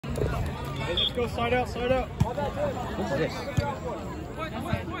Hey, let's go side out, side out. What's this?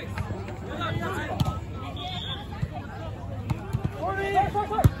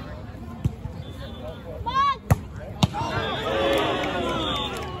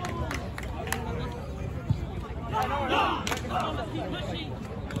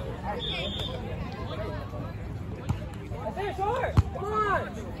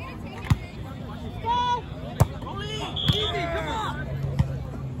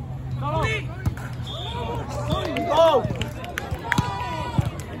 Go!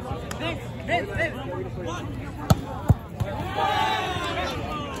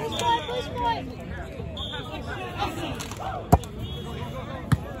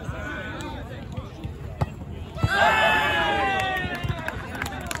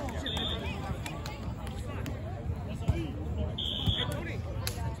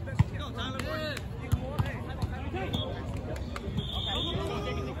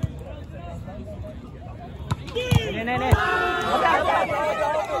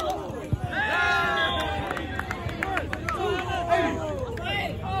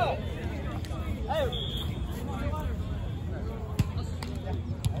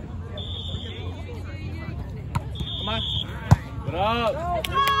 Come on. Get up.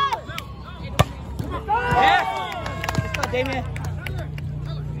 Yeah. Let's go, Damien.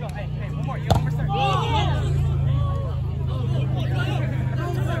 Hey, one more. You got one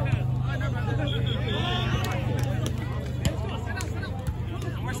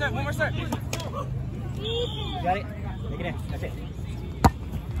more start. One more start. You got it? Make it in. That's it.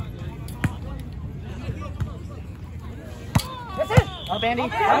 That's it! Up, Andy.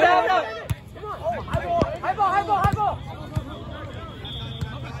 Up. High ball.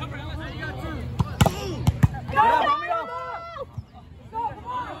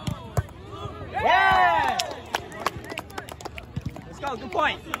 Yeah! Let's go. Good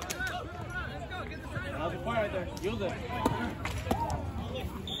point. That's a point right there. Use it.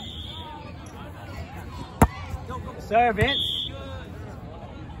 Serve, Vince.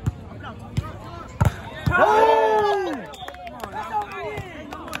 Oh!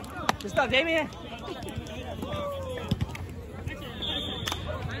 Good stuff, Damien.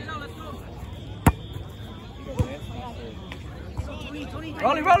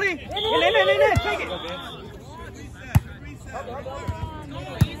 Rolly. In. Take it.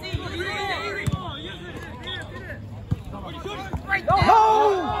 Go!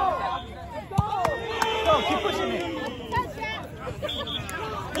 Go, keep pushing it.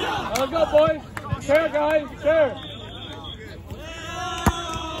 Let's go, boys. Share, guys. Share.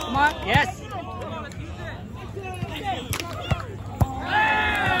 Come on. Yes.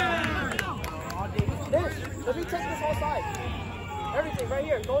 Let me take this whole side. Everything right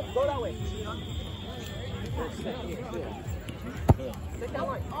here. Go that way. Take that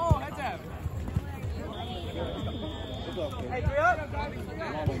line. Oh, heads up. Hey, 3 up.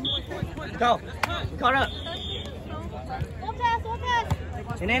 Go. Caught up. One pass.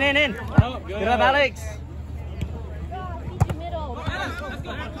 In. Oh, Good up, Alex. Middle.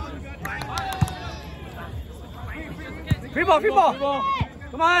 Free ball.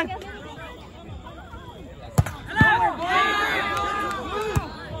 Come on.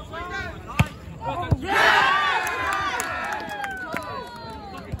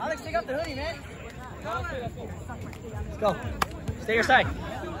 Alex, take up the hoodie, man. Let's go. Stay your side.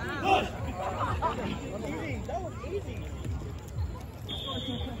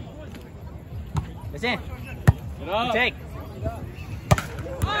 It's in. Get up. Take.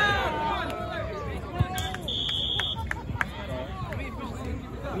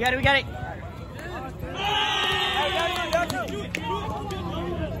 We got it.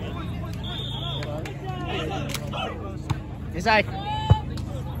 Inside. Come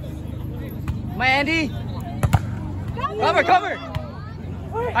on, Andy. Cover.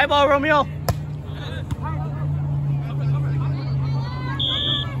 High ball, Romeo.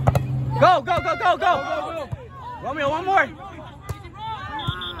 Go. Romeo, one more.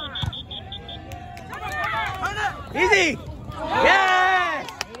 Easy. Yes.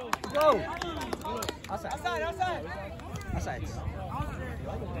 Go. Outside.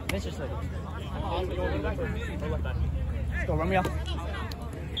 Let's just look. Let's go, Romeo.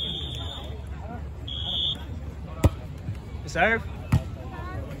 Serve.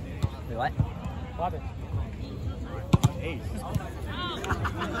 Wait, what? Ace.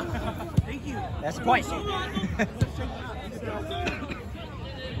 Thank you. That's the point.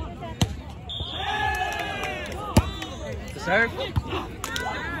 Serve.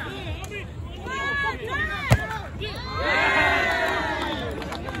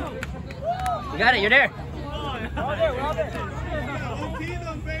 You got it. You're there. We're all there.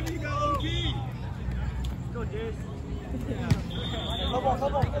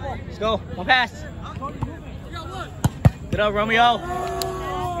 Let's go. One pass. Get up, Romeo.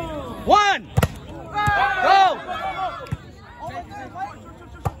 One. Go.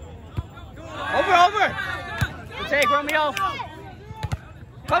 Over. Good take, Romeo.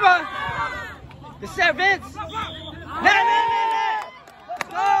 Come on. The set, Vince. Net. Let's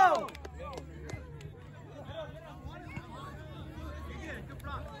go.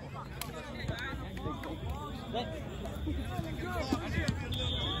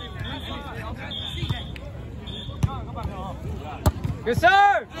 Good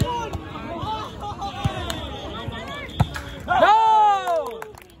serve. No.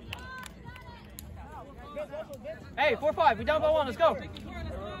 Hey, 4-5. We down by 1. Let's go.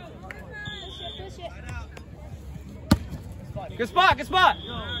 Good spot. Good spot.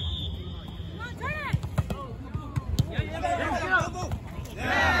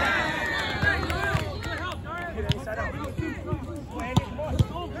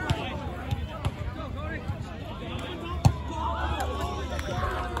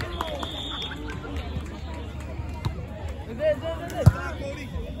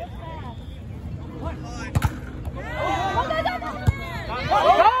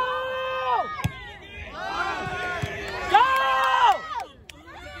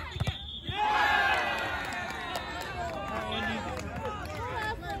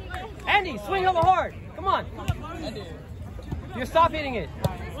 Andy, swing over hard. Come on. You stop hitting it.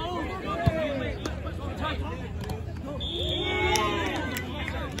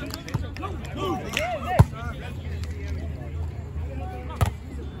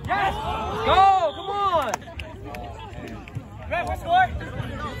 Yes! Go! Come on! Red, what score?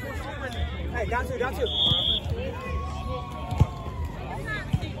 Hey, down two.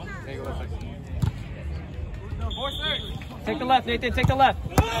 Take the left, Nathan. Take the left.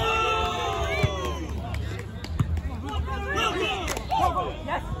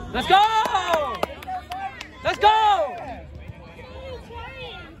 Yes. Let's go! Let's go!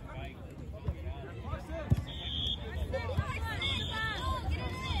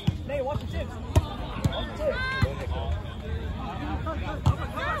 Hey, watch the chips.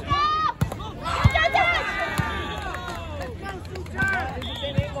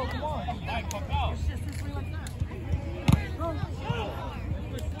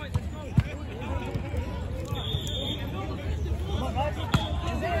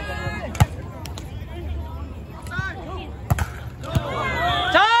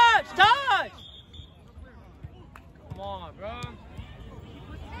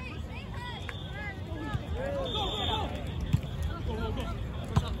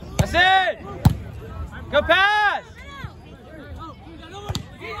 That's it! Good pass!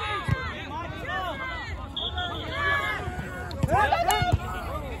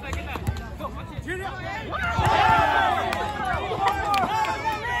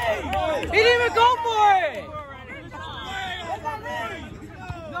 He didn't even go for it!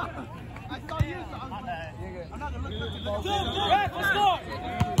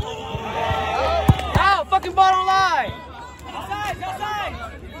 Ow, fucking ball don't lie! Outside!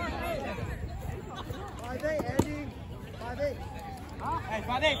 Andy. 5-8. Hey,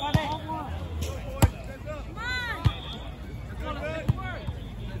 5-8.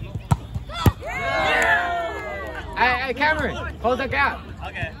 Hey, Cameron, close that gap.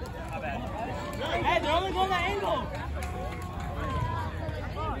 Okay, my bad. Hey, they're only going that angle.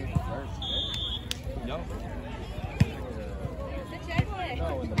 No.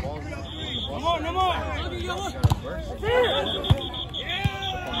 No more.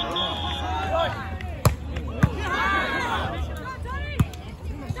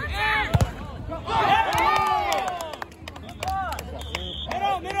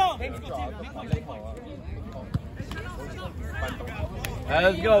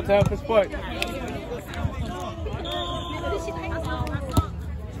 Let's go, time for sport.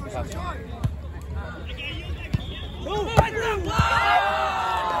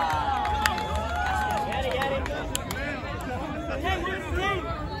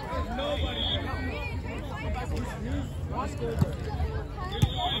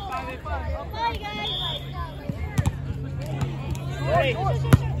 Ready?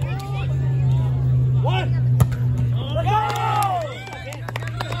 One. Let's go!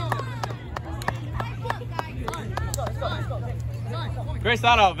 Great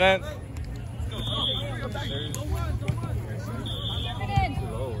start out, Vince.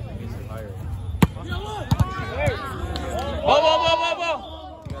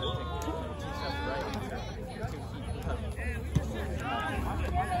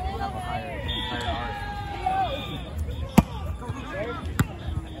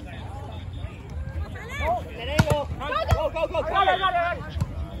 Whoa. go, go. Come on.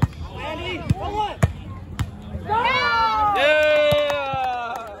 Andy, come on. Yeah!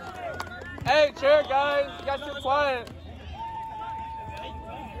 Hey, cheer, guys. You guys too quiet.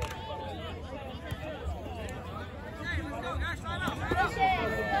 Push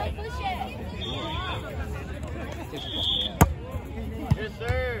it, push it. Yes,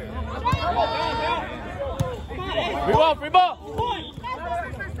 sir. Free ball, free ball.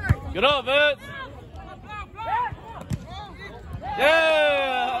 Get up, Vince.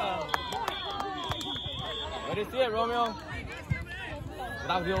 Yeah! Let me see it, Romeo.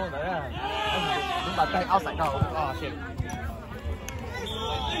 Đang vô nữa à. Đúng bà tay outside goal. Oh shit.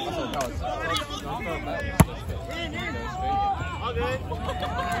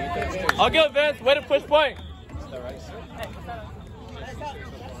 All good, Vince. Way to push point.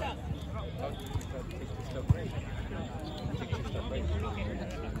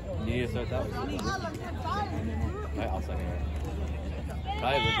 You need to start that way. Right outside here. I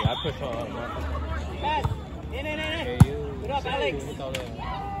push on. Pass. In. Good up, Alex.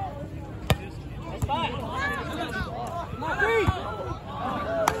 That's fine. Come on, three.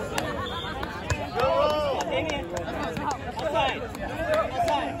 Go. Damien. Outside.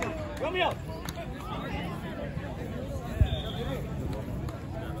 Romeo.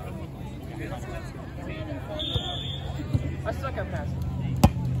 I suck at passing.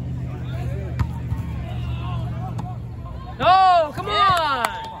 No, come on!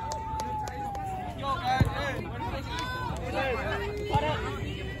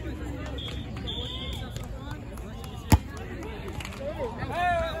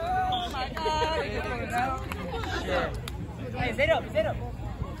 Hey, sit up.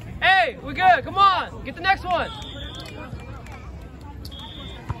 Hey, we good. Come on, get the next one.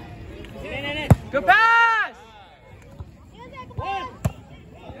 In. Good pass.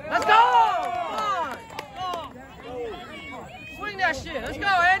 Let's go. Come on. Swing that shit. Let's go,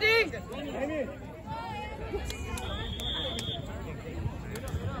 Andy.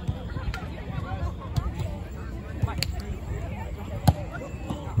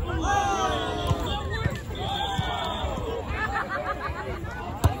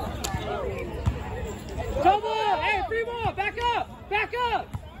 Double! Hey, free ball! Back up!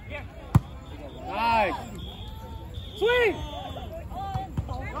 Nice! Swing!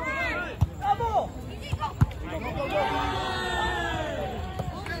 Double.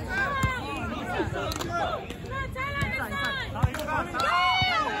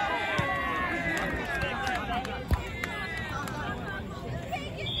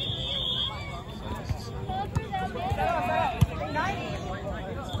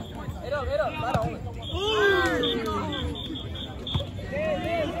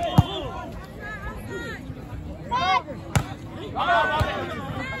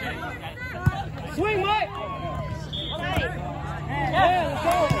 Swing, Mike! Yeah, let's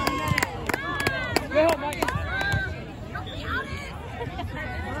go! Good help, Mike.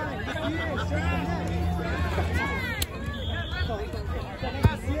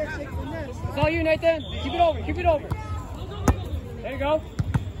 It's all you, Nathan. Keep it over. There you go.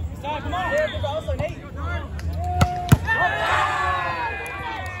 Come on. There's also Nate.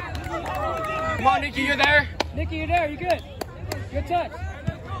 Come on, Nikki, you're there. Nikki, you're there. You're good. Good touch.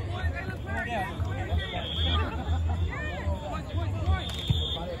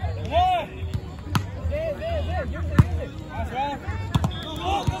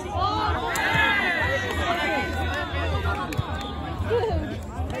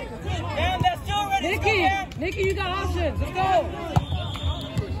 Nikki, you got options. Let's go.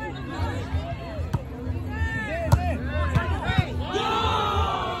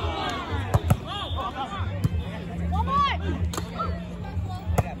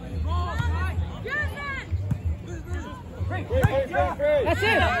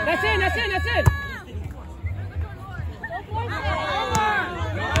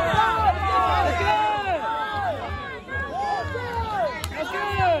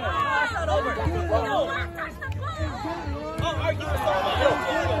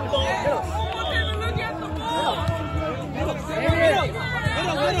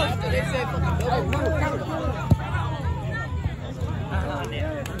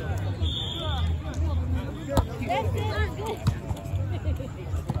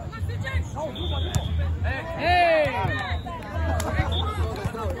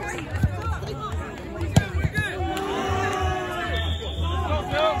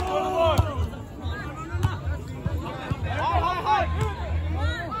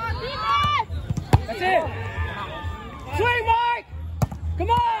 That's it. Swing, Mike! Come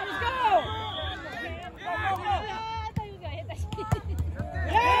on, let's go! I thought you were going to hit that shit.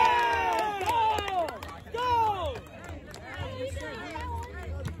 Yeah!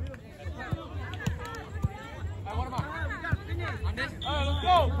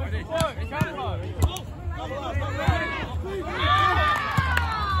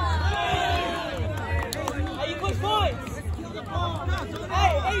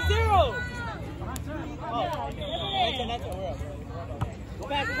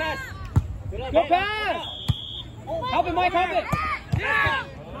 Go pass! Help it, Mike, help it!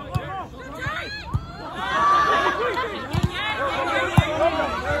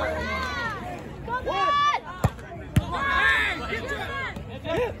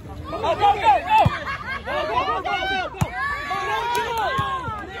 Go, go, go, go! Go, go, go, go, go, go!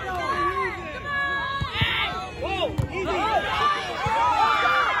 Whoa, easy!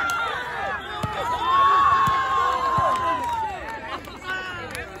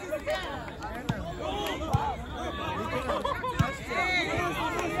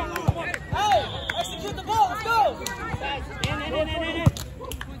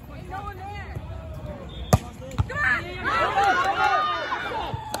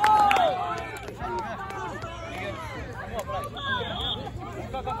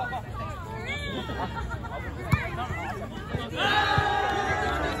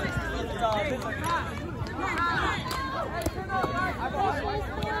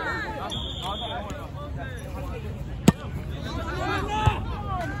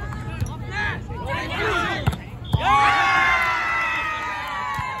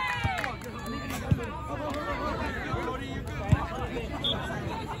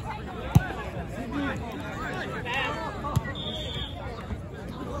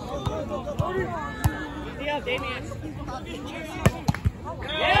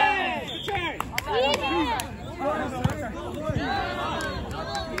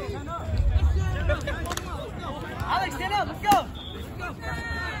 Alex, stand up. Let's go.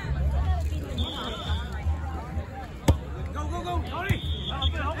 Go, go, go. Tony.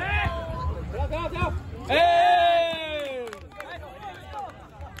 Go, go, go. Hey!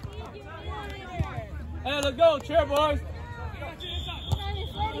 Hey, let's go, cheer, boys.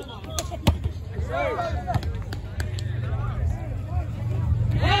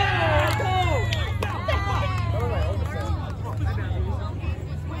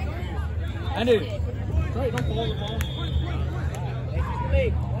 Andy. Sorry, don't fall the ball.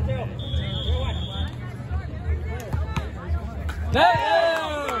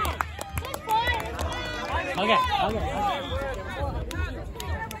 Okay, okay.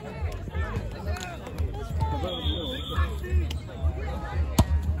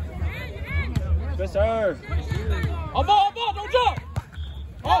 Good serve. On ball, don't jump.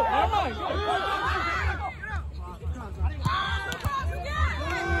 Oh, never mind.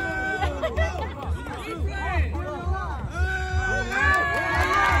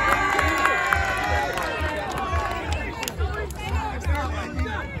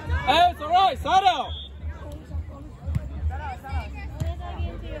 Hey, it's all right. Side out.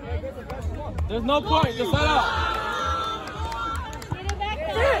 There's no point. Just side out. Get it back there.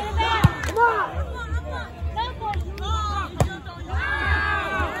 Get it back. Come on.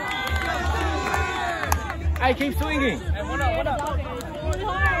 Hey, keep swinging. Hey, one up, one up. Really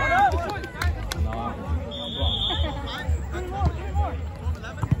hard.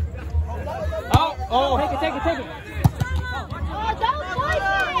 Oh, oh. Take it, take it, take it. Oh, don't force it.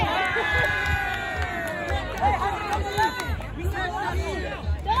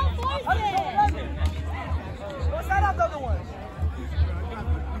 Don't force it. Go side out the other one.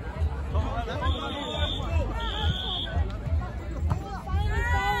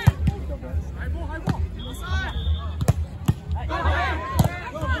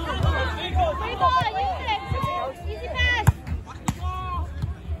 Free ball, use it. Easy pass.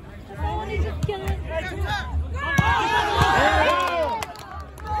 Someone needs to kill it.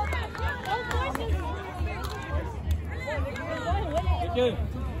 Don't force it. Thank you.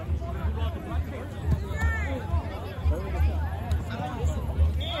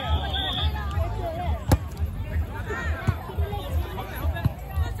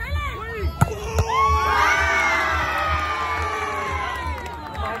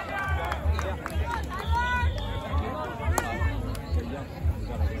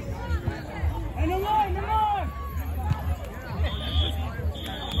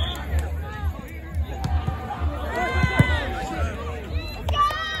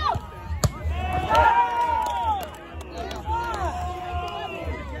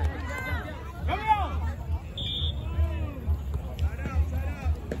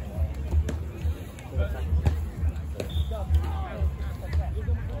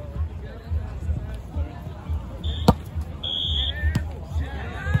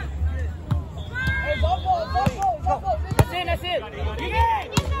 Hey, ball, ball.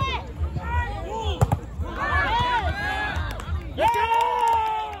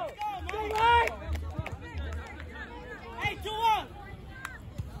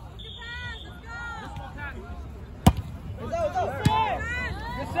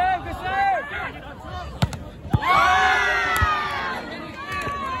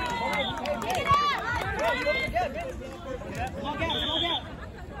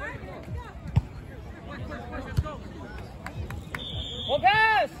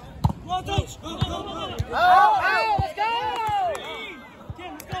 Let's go!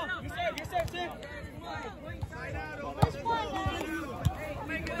 Tim, let's go! You serve, Tim!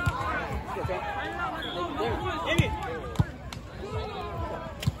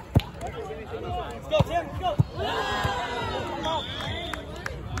 Let's go, Tim, let's go!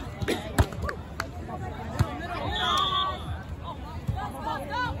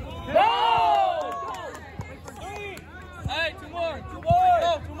 Hey, two more. Go,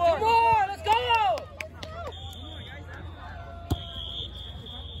 two more. Let's go!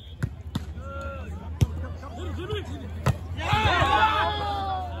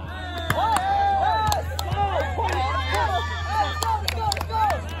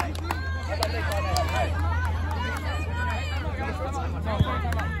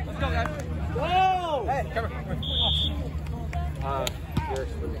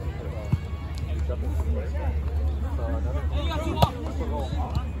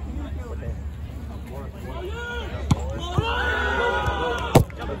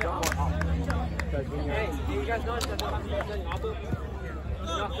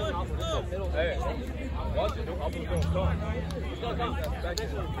 Hey, watch it. I'll put it on.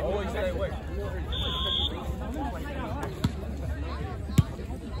 Always stay away.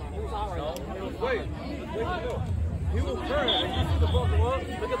 Wait. He will turn and you see the ball go up.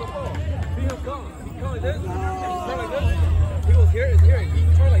 Look at the ball. See him come. He come like this. And he turn like this. He goes here. It's here. He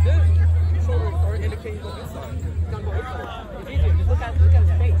turn like this. His shoulder or indicate he's on this side. He's not going inside. It's easier. Just look at his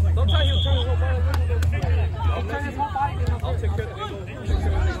face. Sometimes he'll turn his whole body. He'll turn his whole body. I'll take care of the angle. Take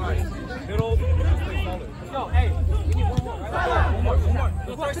care of the line. Middle. Just stay solid. Let's go. Hey, we need one more. Right? One more.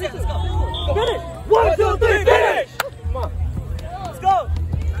 Let's go. Finish. 1, 2, 3, finish. Come on. Let's go.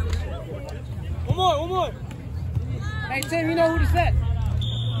 One more. Hey, Tim, you know who to set.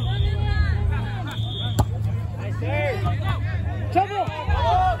 Nice serve. Trouble.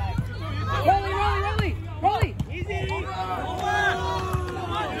 Rolly. Easy.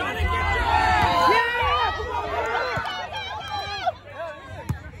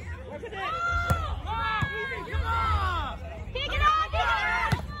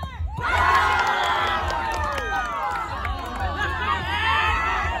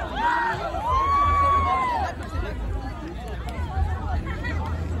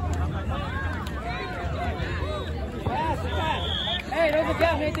 Hey, don't look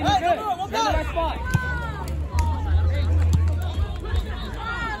out, Nathan. You're good. You're in the right spot.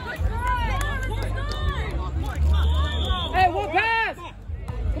 Hey, one pass.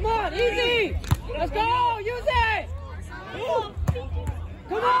 Come on, easy. Let's go. Use it.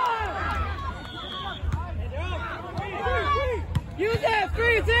 Come on. Use it.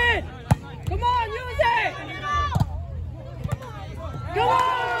 Freeze it. Come on, use it. Come on.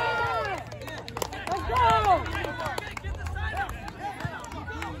 Let's go.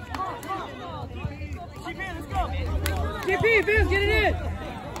 GP, Vince, get it in!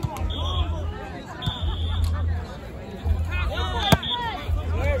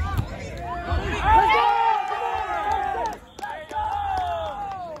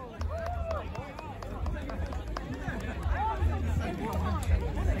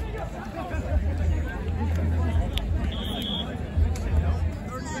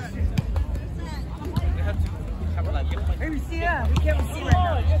 Hey, we see that. We can't see right now.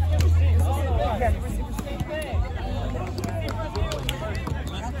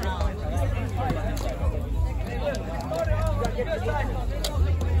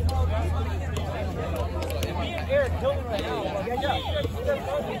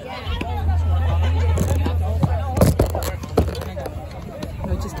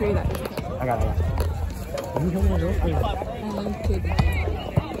 No, just carry that. I got it. Can you help me with this?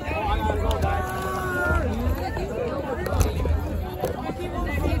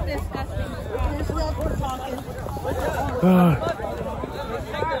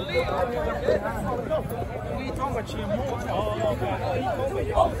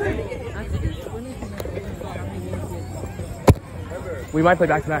 We might play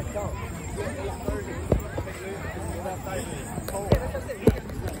back to back.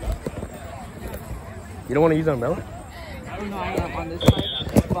 You don't want to use an umbrella? No, I am on this side,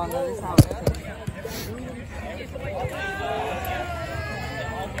 but on the other side.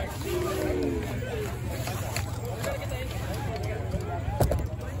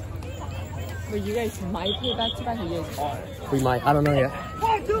 But you guys might play back to back, or you guys are? We might. I don't know yet.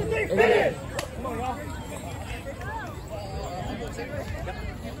 1, 2, 3, finish! Come on, y'all.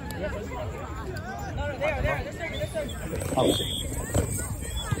 No, there. This second. Oh.